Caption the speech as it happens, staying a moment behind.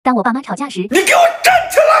当我爸妈吵架时，你给我站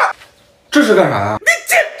起来！这是干啥呀？你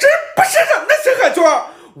简直不是人呐，邢海军！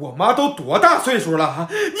我妈都多大岁数了，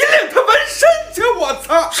你领她纹身去！我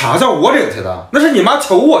操！啥叫我领去的？那是你妈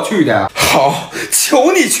求我去的。好，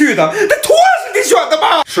求你去的，那图案是你选的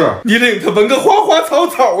吗？是你领她纹个花花草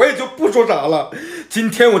草，我也就不说啥了。今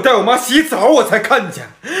天我带我妈洗澡，我才看见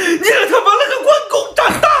你领她纹了个关公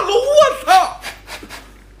战大龙，我操！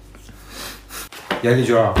严丽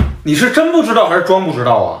君，你是真不知道还是装不知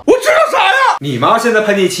道啊？我知道啥呀？你妈现在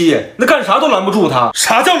叛逆期，那干啥都拦不住她。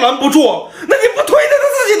啥叫拦不住？那你不推她，她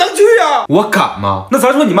自己能去呀？我敢吗？那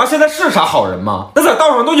咱说你妈现在是啥好人吗？那在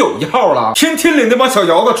道上都有一号了，天天领那帮小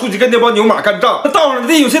摇子出去跟那帮牛马干仗，那道上的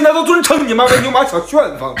弟兄现在都尊称你妈为牛马小旋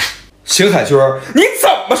风。邢海军，你怎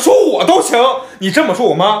么说我都行，你这么说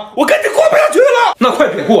我妈，我跟你过不下去了。那快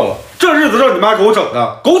别过了，这日子让你妈给我整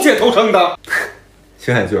的苟且偷生的。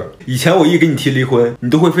邢海军，以前我一跟你提离婚，你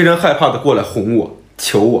都会非常害怕的过来哄我、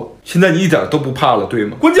求我，现在你一点都不怕了，对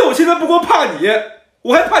吗？关键我现在不光怕你，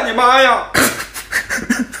我还怕你妈呀！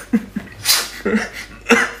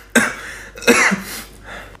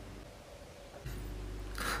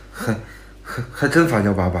还真发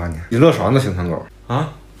188呢。你乐啥呢，邢三狗？啊？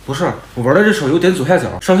不是，我玩的这手游点左下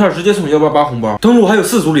角，上线直接送188红包，登录还有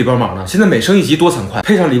4组礼包码呢。现在每升1级多3块，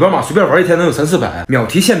配上礼包码随便玩一天能有300-400，秒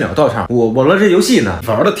提现秒到场。我玩了这游戏呢，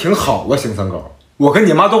玩的挺好啊，邢三狗。我跟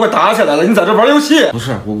你妈都快打起来了，你在这玩游戏？不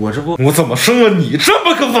是我这不，我怎么生了你这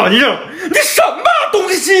么个玩意儿？你什么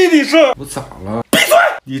东西？你是？我咋了？闭嘴！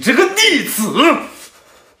你这个逆子！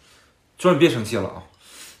娟，你别生气了啊！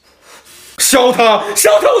削他，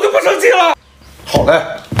我就不生气了。好嘞。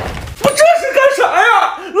不，这是干啥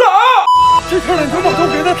呀？老，这车你他妈都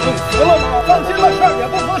给他整死了吗？放心了，劝也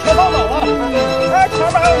不服小到老了。哎，前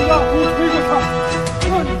面还有一个，给我推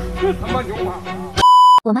过去。这他妈牛马！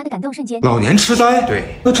我妈的感动瞬间。老年痴呆？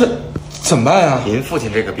对，那这怎么办呀？您父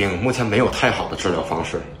亲这个病目前没有太好的治疗方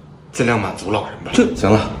式，尽量满足老人吧。这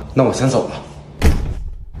行了，那我先走了。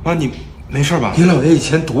妈，你没事吧？你姥爷以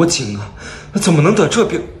前多精啊，那怎么能得这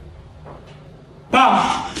病？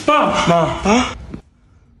爸，妈啊！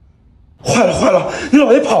坏了！你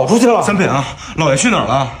姥爷跑出去了。三品啊，姥爷去哪儿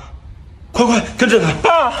了？快跟着他！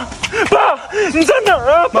爸，你在哪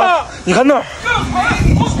儿啊？爸，你看那儿。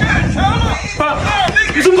我给钱了。爸，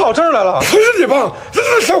你怎么跑这儿来了？不是你爸，这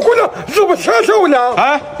是小姑娘惹我瞎笑呢。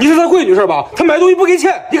哎，你是他闺女是吧？她买东西不给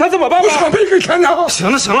钱，你看怎么办吧？我没给钱呢。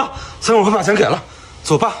行了，三会儿快把钱给了。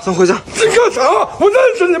走吧，咱回家。你干啥？我认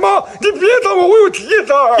识你吗？你别找我有急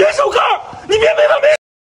事。严守刚，你别没完没了。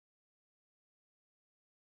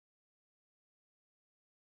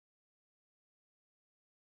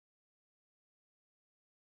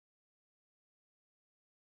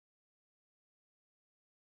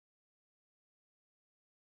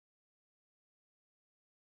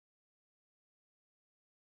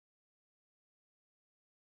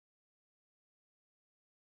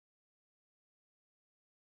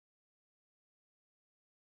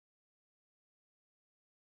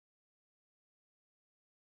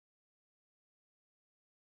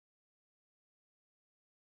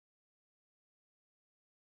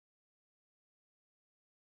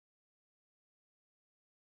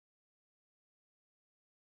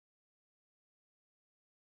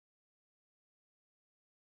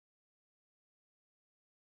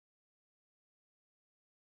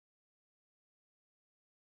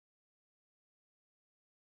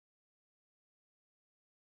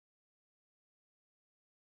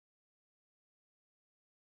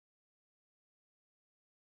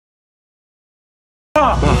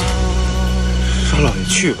妈，让老爷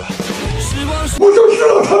去吧。我就知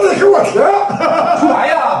道他得给我钱。干嘛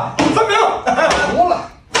呀？三明，服了。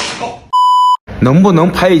能不能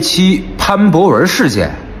拍一期潘博文事件？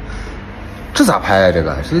这咋拍啊？这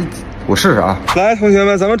我试试啊。来，同学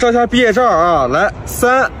们，咱们照下毕业照啊！来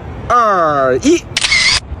，3、2、1。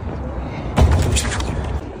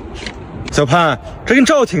小潘，这给你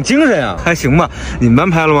照的挺精神啊，还行吧？你们班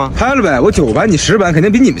拍了吗？拍了呗，我9班，你10班，肯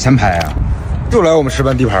定比你们先拍啊。又来我们10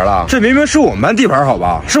班地盘了，这明明是我们班地盘，好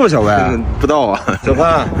吧？是吧，小薇？不知道啊。小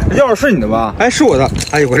潘，这钥匙是你的吧？哎，是我的。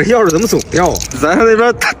哎呦，我这钥匙怎么总掉啊？咱上那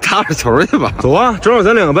边打会球去吧。走啊，正好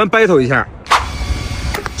咱2个班 battle 一下。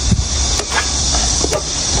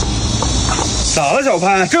咋了，小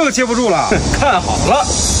潘？这个接不住了？看好了。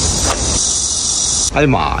哎呀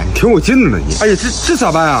妈，你挺有劲呢你！哎呀，这咋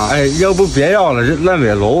办啊？哎，要不别要了，这烂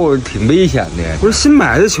尾楼挺危险的。不是新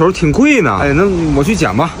买的球挺贵呢。哎，那我去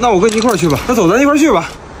捡吧。那我跟你一块去吧。那走，咱一块去吧。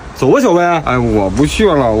走吧，小薇。哎，我不去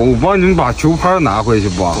了，我帮你们把球拍拿回去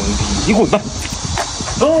不？你滚吧！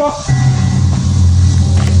等会儿。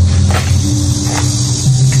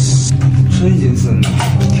真阴森呐！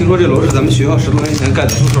听说这楼是咱们学校10多年前盖的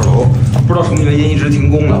宿舍楼，不知道什么原因一直停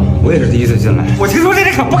工了。我也是第一次进来。我听说这里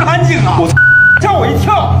可不干净啊！吓我一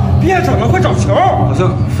跳，别整了会找球。好像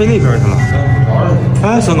飞那边去了。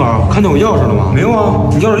哎，三狗，看见我钥匙了吗？没有啊，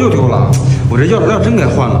你钥匙又丢了。我这钥匙链真该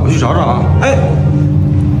换了，我去找找啊。哎，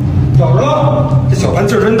找着了。这小潘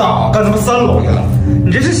劲儿真大啊，干他妈3楼去了。你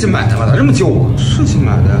这是新买的吗？咋这么旧啊？是新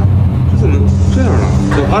买的呀。这怎么这样了？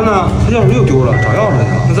小潘呢？他钥匙又丢了，找钥匙去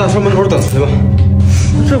了。那咱上门口等去吧。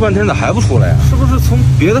这半天咋还不出来呀？是不是从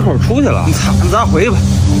别的口出去了？你操，那咱回吧。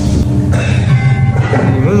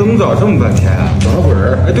你们怎么找这么半天啊？等了会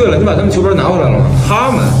儿。哎，对了，你把他们球拍拿回来了吗？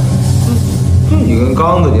他们？就你跟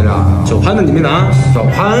刚子你俩呀？小潘的你没拿？小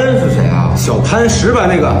潘是谁啊？小潘10班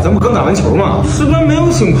那个，咱不刚打完球吗？10班没有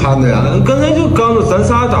姓潘的呀，刚才就刚子咱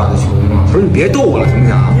仨打的球嘛。不是你别逗我了行不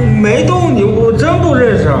行？没逗你，我真不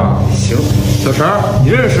认识。行，小陈，你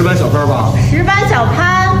认识10班小潘吧10班小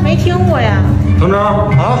潘没听过呀。程程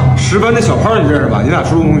啊，10班那小潘你认识吧？你俩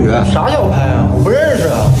初中同学。啥小潘啊？我不认识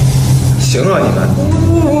啊。行啊，你们，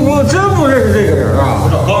我真不认识这个人啊！我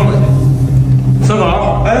找刚子去。三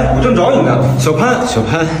宝，哎，我正找你呢。小潘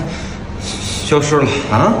消失了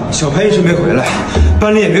啊！小潘一直没回来，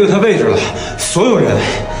班里也没有他位置了，所有人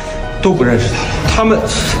都不认识他了。他们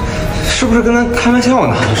是不是跟咱开玩笑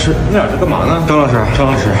呢？不是，你俩是干嘛呢？张老师，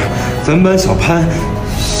咱们班小潘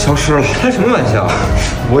消失了。开什么玩笑？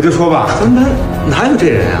我就说吧，咱们班哪有这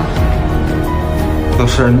人啊？老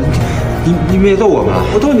师，你们也逗我吗？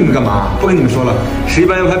我逗你们干嘛？不跟你们说了，11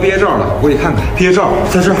班要拍毕业照了，我给你看看。毕业照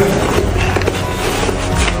在这儿。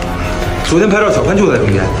昨天拍照，小潘就在中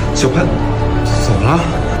间。小潘走了。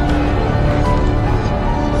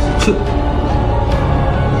这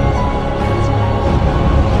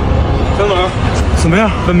张总，怎么样？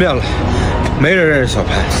分辨了，没人认识小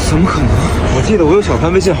潘。怎么可能？我记得我有小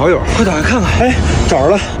潘微信好友，快打开看看。哎，找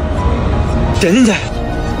着了，点进去。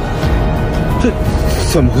这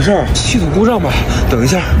怎么回事？系统故障吧？等一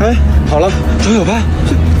下。哎，好了，找小潘。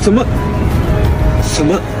这怎么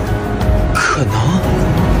可能？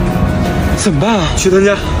怎么办啊？去他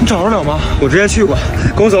家，你找着了吗？我之前去过，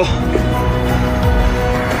跟我走。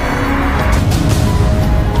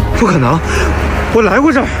不可能，我来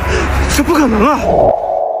过这儿，这不可能啊！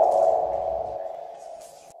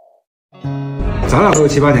咱俩都有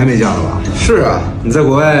7、8年没见了吧？是啊，你在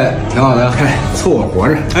国外挺好的，嗨，凑合活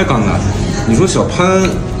着。哎，刚子，你说小潘，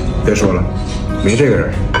别说了，没这个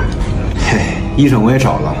人。嘿，医生我也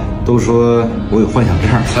找了，都说我有幻想症。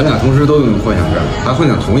咱俩同时都有幻想症，还幻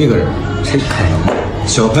想同一个人，这可能？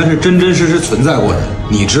小潘是真真实实存在过的，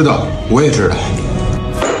你知道，我也知道。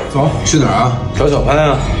走，去哪儿啊？找小潘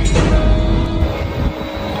啊！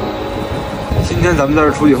今天咱们在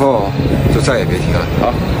这出以后，就再也别提了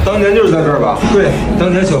啊！当年就是在这儿吧？对，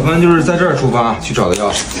当年小潘就是在这儿出发去找的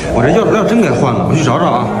钥匙。我这钥匙链真该换了，我去找找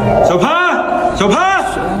啊！小潘，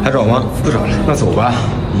还找吗？不找了，那走吧。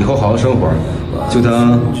以后好好生活，就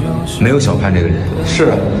当没有小潘这个人。是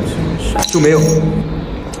啊，就没有。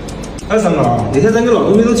哎，三狗，哪天咱给老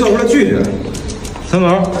东西都叫出来聚聚。三狗，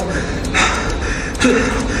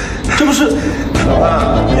这不是小潘，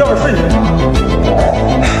钥匙是你的吗？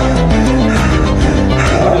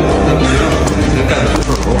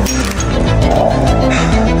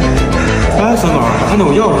哎，三狗，看到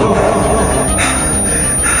我钥匙了。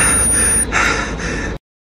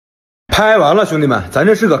拍完了，兄弟们，咱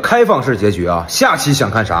这是个开放式结局啊！下期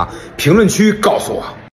想看啥？评论区告诉我。